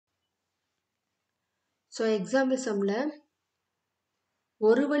So example சம்ல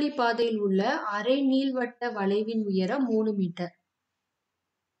ஒரு வழி பாதையில் உள்ள அரை நீள்வட்ட வளைவின் உயரம் 3 மீட்டர்.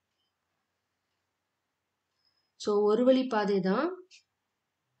 ஸோ ஒரு வழி பாதை தான்.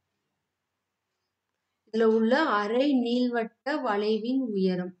 இதுல உள்ள அரை நீள்வட்ட வளைவின்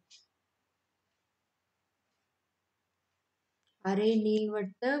உயரம்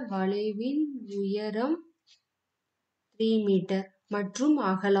உயரம் 3 மீட்டர் மற்றும்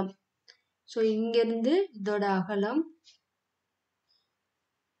அகலம். ஸோ இங்கிருந்து இதோட அகலம்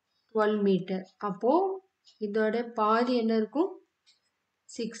 12 மீட்டர். அப்போ இதோட பாதி என்ன இருக்கும்?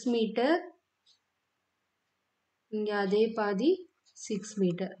 6 மீட்டர். இங்க அதே பாதி 6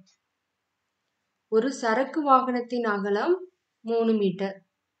 மீட்டர். ஒரு சரக்கு வாகனத்தின் அகலம் 3 மீட்டர்.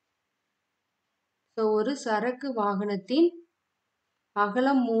 ஸோ ஒரு சரக்கு வாகனத்தின்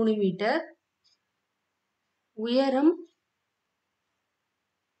அகலம் 3 மீட்டர், உயரம்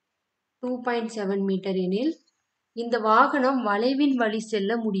 2.7 மீட்டர் எனில் இந்த வாகனம் வளைவின் வழி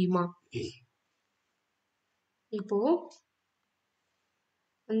செல்ல முடியுமா? இப்போ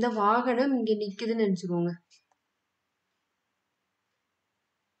அந்த வாகனம் இங்க நிக்குதுன்னு நினைச்சுக்கோங்க.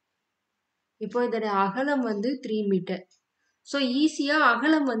 இப்போ இதோட அகலம் 3 மீட்டர். ஸோ ஈஸியா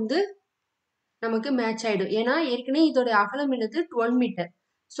அகலம் நமக்கு மேட்ச் ஆயிடும். ஏன்னா ஏற்கனவே இதோட அகலம் என்னது 12 மீட்டர்.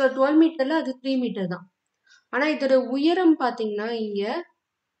 ஸோ 12 மீட்டர்ல அது 3 மீட்டர் தான். ஆனா இதோட உயரம் பாத்தீங்கன்னா இங்க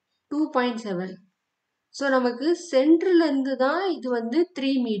 2.7. ஸோ நமக்கு சென்டர்ல இருந்து தான் இது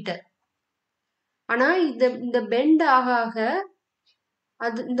 3 மீட்டர். ஆனா இந்த பெண்ட் ஆக ஆக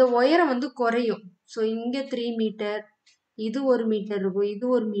அது இந்த உயரம் குறையும். ஸோ இங்க 3 மீட்டர், இது 1 மீட்டர் இருக்கும், இது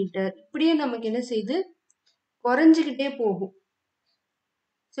 1 மீட்டர், இப்படியே நமக்கு என்ன செய்யுது, குறைஞ்சுக்கிட்டே போகும்.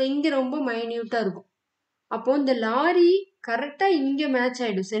 ஸோ இங்க ரொம்ப மைன்யூட்டா இருக்கும். அப்போ இந்த லாரி கரெக்டா இங்க மேட்ச்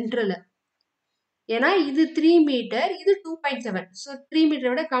ஆயிடும் சென்டர்ல. ஏன்னா இது 3 மீட்டர், இது 2.7. ஸோ 3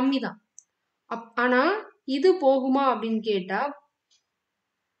 மீட்டரை விட கம்மி தான். ஆனா இது போகுமா அப்படின்னு கேட்டா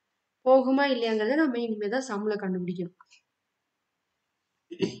போகுமா இல்லையாங்கிறத நம்ம இனிமேதான் சம்ல கண்டுபிடிக்கணும்.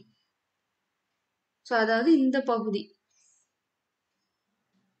 ஸோ அதாவது இந்த பகுதி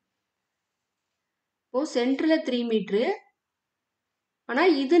இப்போ சென்டர்ல 3 மீட்டரு. ஆனா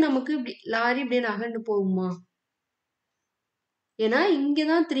இது நமக்கு இப்படி லாரி இப்படியே நகர்ந்து போகுமா? ஏன்னா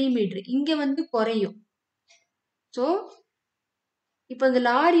இங்கதான் 3 மீட்டர், இங்க குறையும். ஸோ இப்ப இந்த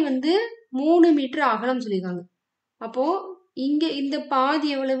லாரி 3 மீட்டர் அகலம் சொல்லியிருக்காங்க. அப்போ இங்க இந்த பாதி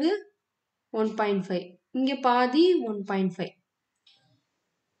எவ்வளவு? 1.5. இங்க பாதி 1.5.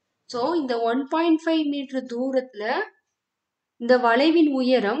 ஸோ இந்த 1.5 மீட்டர் தூரத்துல இந்த வளைவின்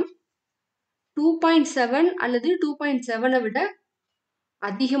உயரம் 2.7 அல்லது 2.7 விட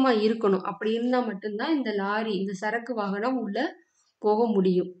அதிகமா இருக்கணும். அப்படி இருந்தா மட்டும்தான் இந்த லாரி, இந்த சரக்கு வாகனம் உள்ள போக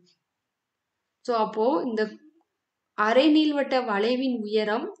முடியும். ஸோ அப்போ இந்த அரை நீள்வட்ட வளைவின்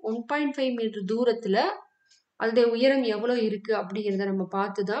உயரம் 1.5 மீட்டர் தூரத்துல அதோட உயரம் எவ்வளவு இருக்கு அப்படிங்கிறத நம்ம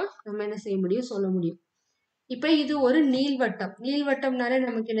பார்த்துதான் நம்ம என்ன செய்ய முடியும், சொல்ல முடியும். இப்ப இது ஒரு நீள்வட்டம். நீள்வட்டம்னாலே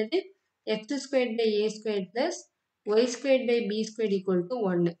நமக்கு என்னது? x² by a² plus y² by b² equal to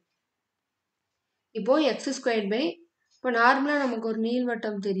 1. இப்போ x² by, இப்போ நார்மலா நமக்கு ஒரு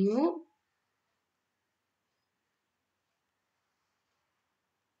நீள்வட்டம் தெரியும்.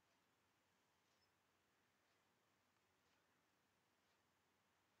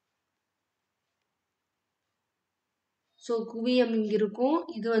 ஸோ குவியம் இங்க இருக்கும்.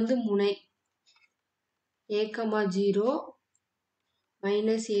 இது முனை a,0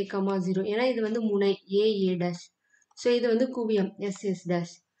 மைனஸ் a,0. ஏன்னா இது முனை a dash. ஸோ இது குவியம் s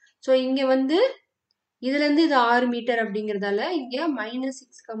ஸோ இங்க இதுல இருந்து இது 6 மீட்டர் அப்படிங்கறதால இங்க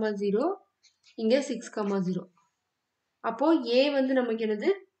 -6,0, இங்க 6,0. அப்போ a நமக்கு என்னது?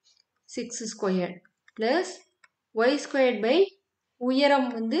 6² பிளஸ் y² by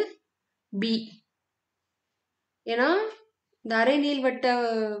உயரம் b. ஏன்னா இந்த அரை நீள்வட்ட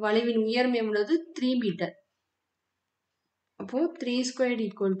வளைவின் உயரம் எவ்வளவு? 3 மீட்டர். அப்போ 3²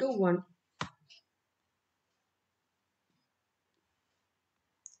 equal to 1.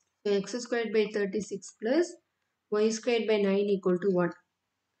 x² by 36 plus y² by 9 equal to 1.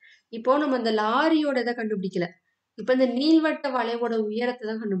 இப்போ நம்ம இந்த லாரியோட இதை கண்டுபிடிக்கல. இப்ப இந்த நீள்வட்ட வளைவோட உயரத்தை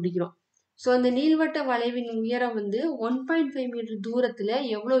தான் கண்டுபிடிக்கிறோம். ஸோ இந்த நீள்வட்ட வளைவின் உயரம் 1.5 மீட்டர் தூரத்துல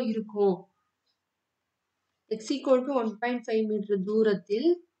எவ்வளவு இருக்கும்? x equal to 1.5 மீட்டர் தூரத்தில்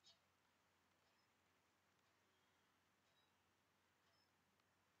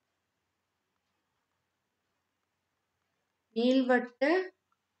நீள்வட்ட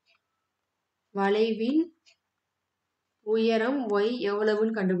வளைவின் உயரம் y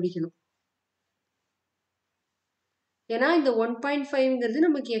எவ்வளவுன்னு கண்டுபிடிக்கணும். ஏன்னா இந்த 1.5ங்கிறது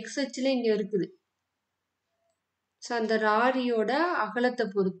நமக்கு x அச்சுல இங்க இருக்குது. ஸோ அந்த லாரியோட அகலத்தை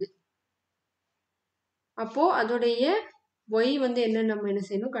பொறுத்து. அப்போ அதோடைய ஒய் வந்து என்ன நம்ம என்ன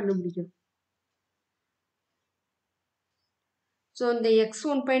செய்யணும் கண்டுபிடிக்கணும். ஸோ இந்த எக்ஸ்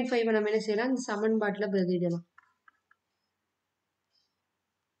 1.5 நம்ம என்ன செய்யலாம், இந்த சமன்பாட்டில் பிரதியிடலாம்.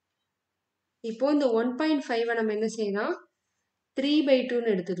 இப்போ இந்த 1.5 நம்ம என்ன செய்யலாம்,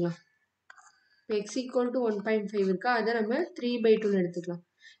 3/2ன்னு எடுத்துக்கலாம். எக்ஸ் ஈக்குவல் டு 1.5 இருக்கா, அதை நம்ம 3/2ன்னு எடுத்துக்கலாம்.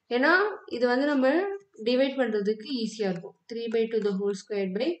 ஏன்னா இது வந்து நம்ம டிவைட் பண்ணுறதுக்கு ஈஸியாக இருக்கும். 3/2 the whole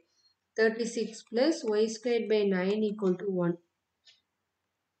squared by 36 plus y squared by 9 equal to 1.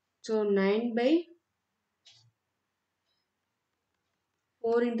 So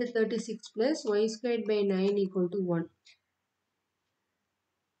 9/4 into 36 plus y squared by 9 equal to 1.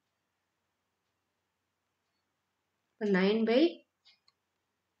 So 9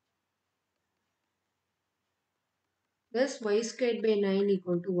 plus y squared by 9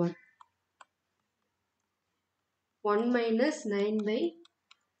 equal to 1. 1 minus 9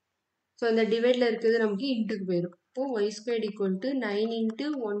 so இந்த டிவைட்ல இருக்கிறது நமக்கு இன்ட்டுக்கு போயிடும். இப்போ y squared equal to 9 into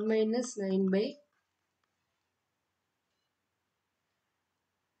 1 minus 9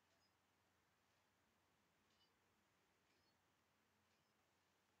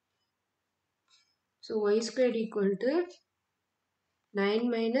 so y squared equal to 9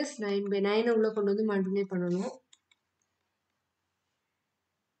 minus 9 உள்ள கொண்டு வந்து multiply பண்ணணும்.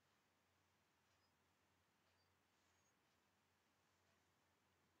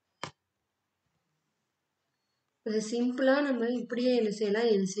 இது சிம்பிளா நம்ம இப்படியே என்ன செய்யலாம்,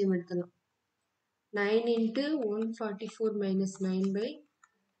 எல்சிஎம் எடுத்துடலாம். 9 into 144 minus 9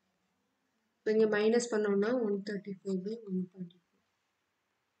 இப்போ இங்கே மைனஸ் பண்ணோம்னா 135/144.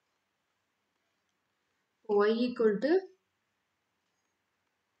 y equal to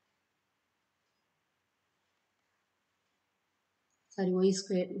y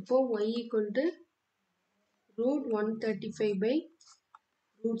square. இப்போ y equal to root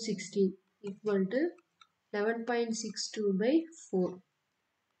 135/√16 equal to 11.62/4.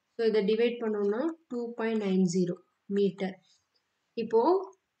 So இதை டிவைட் பண்ணோம்னா 2.90 மீட்டர். இப்போ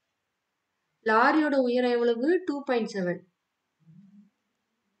லாரியோட உயரம் எவ்வளவு, 2.7.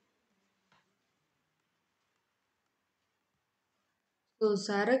 ஸோ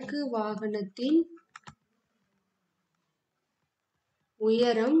சரக்கு வாகனத்தின்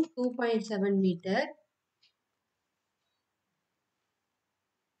உயரம் 2.7 மீட்டர்.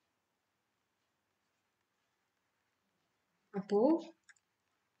 அப்போ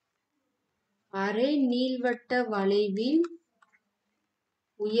அரை நீள்வட்ட வளைவின்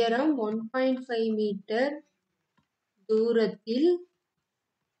உயரம் 1.5 மீட்டர் தூரத்தில்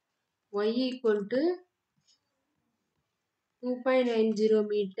y equal to 2.90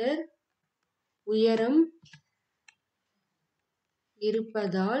 மீட்டர் உயரம்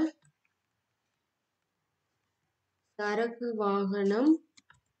இருப்பதால் சரக்கு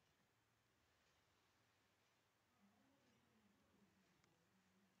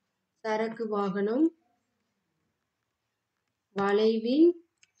வாகனம் வளைவின்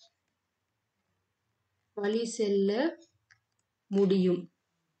வழி செல்ல முடியும்.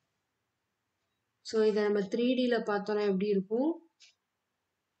 ஸோ இதை நம்ம 3Dல பார்த்தோம்னா எப்படி இருக்கும்,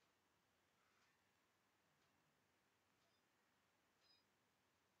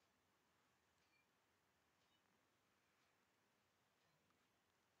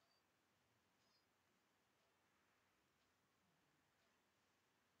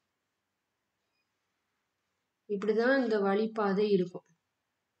 இப்படிதான் இந்த வழிப்பாதை இருக்கும்.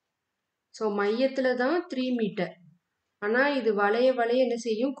 ஸோ மையத்துல தான் 3 மீட்டர், ஆனா இது வளைய வளைய என்ன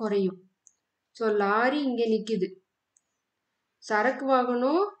செய்யும், குறையும். ஸோ லாரி இங்க நிக்குது, சரக்கு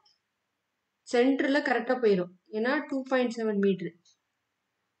வாகனம் சென்டர்ல கரெக்டா போயிடும், ஏன்னா 2.7 மீட்டர்.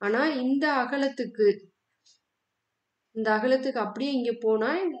 ஆனா இந்த அகலத்துக்கு அப்படியே இங்க போனா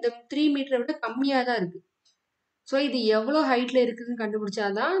இந்த 3 மீட்டரை விட கம்மியா தான் இருக்கு. ஸோ இது எவ்வளவு ஹைட்ல இருக்குதுன்னு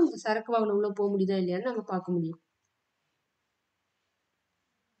கண்டுபிடிச்சாதான் இந்த சரக்கு வாகனம் உள்ள போக முடியுதா இல்லையான்னு நம்ம பார்க்க முடியும்.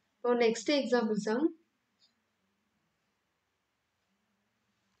 இப்போ நெக்ஸ்ட் எக்ஸாம்பிள் சம்.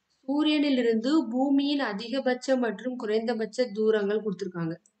 சூரியனிலிருந்து பூமியின் அதிகபட்ச மற்றும் குறைந்தபட்ச தூரங்கள்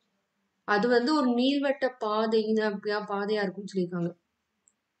கொடுத்திருக்காங்க. அது வந்து ஒரு நீள்வட்ட பாதையா இருக்கும்னு சொல்லியிருக்காங்க.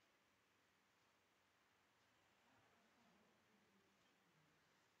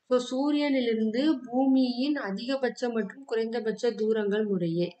 சூரியனிலிருந்து பூமியின் அதிகபட்ச மற்றும் குறைந்தபட்ச தூரங்கள்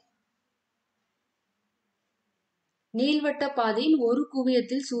முறையே. நீள்வட்ட பாதையின் ஒரு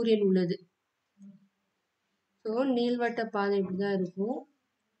குவியத்தில் சூரியன் உள்ளது. ஸோ நீள்வட்ட பாதை இப்படிதான் இருக்கும்.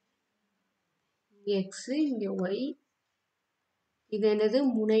 எக்ஸ், இங்க ஒய், இது என்னது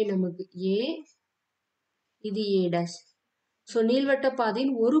முனை நமக்கு ஏ, இது ஏ டேஷ். ஸோ நீள்வட்ட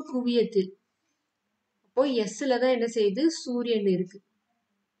பாதையின் ஒரு குவியத்தில், அப்போ எஸ்ல தான் என்ன செய்யுது, சூரியன் இருக்கு.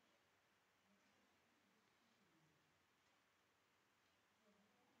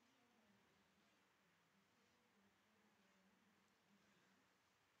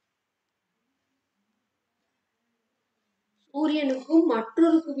 சூரியனுக்கும்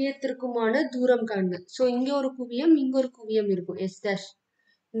மற்றொரு குவியத்திற்குமான தூரம் காண்க. ஸோ இங்க ஒரு குவியம், இங்க ஒரு குவியம் இருக்கும் எஸ் டேஷ்.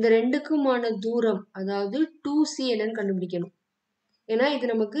 இந்த ரெண்டுக்குமான தூரம் அதாவது 2c என்னன்னு கண்டுபிடிக்கணும். ஏன்னா இது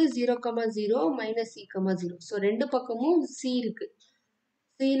நமக்கு 0,0 மைனஸ் c,0. ஸோ ரெண்டு பக்கமும் c இருக்கு.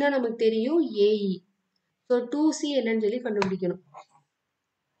 cனா நமக்கு தெரியும் ஏஇ. ஸோ 2c என்னன்னு சொல்லி கண்டுபிடிக்கணும்.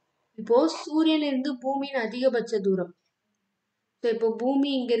 இப்போ சூரியனிலிருந்து பூமியின் அதிகபட்ச தூரம். ஸோ இப்போ பூமி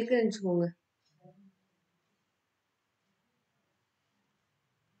இங்க இருக்குன்னு நினைச்சுக்கோங்க.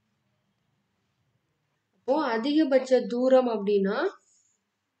 அப்போ அதிகபட்ச தூரம் அப்படின்னா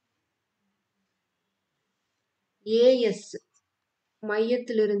ஏஎஸ்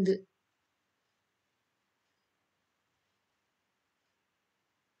மையத்திலிருந்து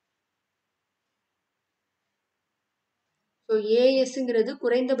ஸோ ஏஎஸ்ங்கிறது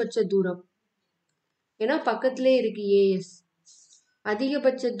குறைந்தபட்ச தூரம். ஏன்னா பக்கத்திலே இருக்கு ஏஎஸ்.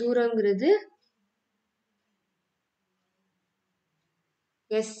 அதிகபட்ச தூரங்கிறது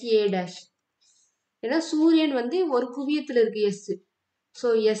எஸ்ஏ டேஷ். ஏன்னா சூரியன் வந்து ஒரு குவியத்துல இருக்கு எஸ். ஸோ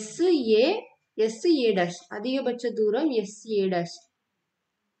எஸ்ஏ டேஷ் அதிகபட்ச தூரம் எஸ்ஏ டேஷ்.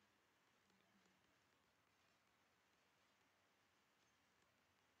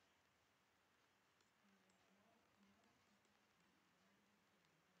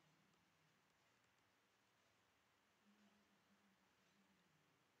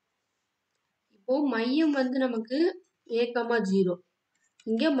 இப்போ மையம் வந்து நமக்கு a,0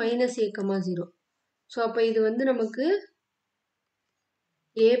 இங்க மைனஸ் a,0. ஸோ அப்ப இது வந்து நமக்கு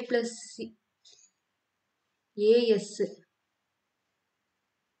a பிளஸ் ஏஎஸ்.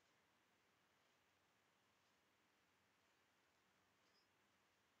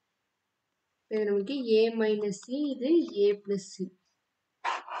 இது நமக்கு a மைனஸ் சி, இது a plus C.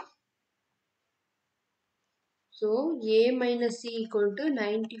 So a minus c equal to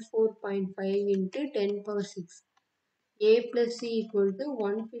 94.5 into 10 power 6. a plus c equal to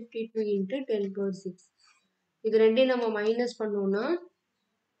 152 into 10 power 6. இது ரெண்டையும் நம்ம மைனஸ் பண்ணோம்னா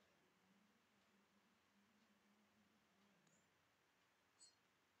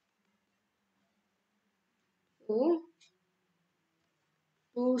ஸோ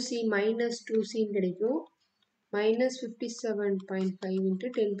 2c minus 2c கிடைக்கும். minus 57.5 into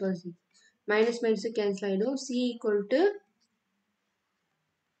 10 power 6. Minus minus cancel ஆகிடும். c equal to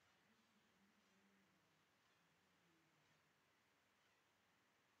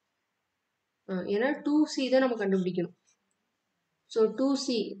ஏன்னா 2c தான் நம்ம கண்டுபிடிக்கணும். ஸோ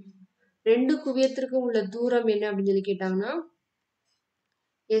 2c ரெண்டு குவியத்திற்கும் உள்ள தூரம் என்ன அப்படின்னு சொல்லி கேட்டாங்கன்னா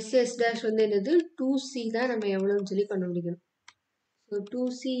எஸ்எஸ் டேஷ் வந்து என்னது 2c தான் நம்ம எவ்வளோன்னு சொல்லி கண்டுபிடிக்கணும். So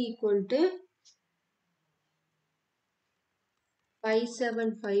 2c equal to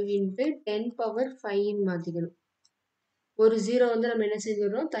 575 into 10 power 5 மாற்றிக்கணும். ஒரு 0 வந்து நம்ம என்ன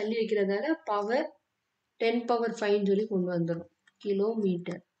செஞ்சிடறோம் தள்ளி வைக்கிறதால பவர் 10 பவர் 5 சொல்லி கொண்டு வந்துடும்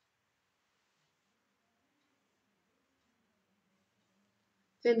கிலோமீட்டர்.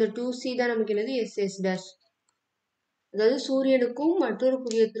 இந்த 2c தான் நமக்கு என்னது எஸ்எஸ் டேஷ். அதாவது சூரியனுக்கும் மற்றொரு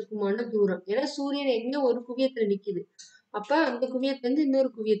குவியத்திற்குமான தூரம். ஏன்னா சூரியன் எங்க ஒரு குவியத்துல நிக்குது. அப்ப அந்த குவியத்துல இருந்து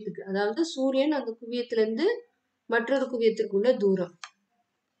இன்னொரு குவியத்துக்கு, அதாவது சூரியன் அந்த குவியத்துல இருந்து மற்றொரு குவியத்திற்குள்ள தூரம்.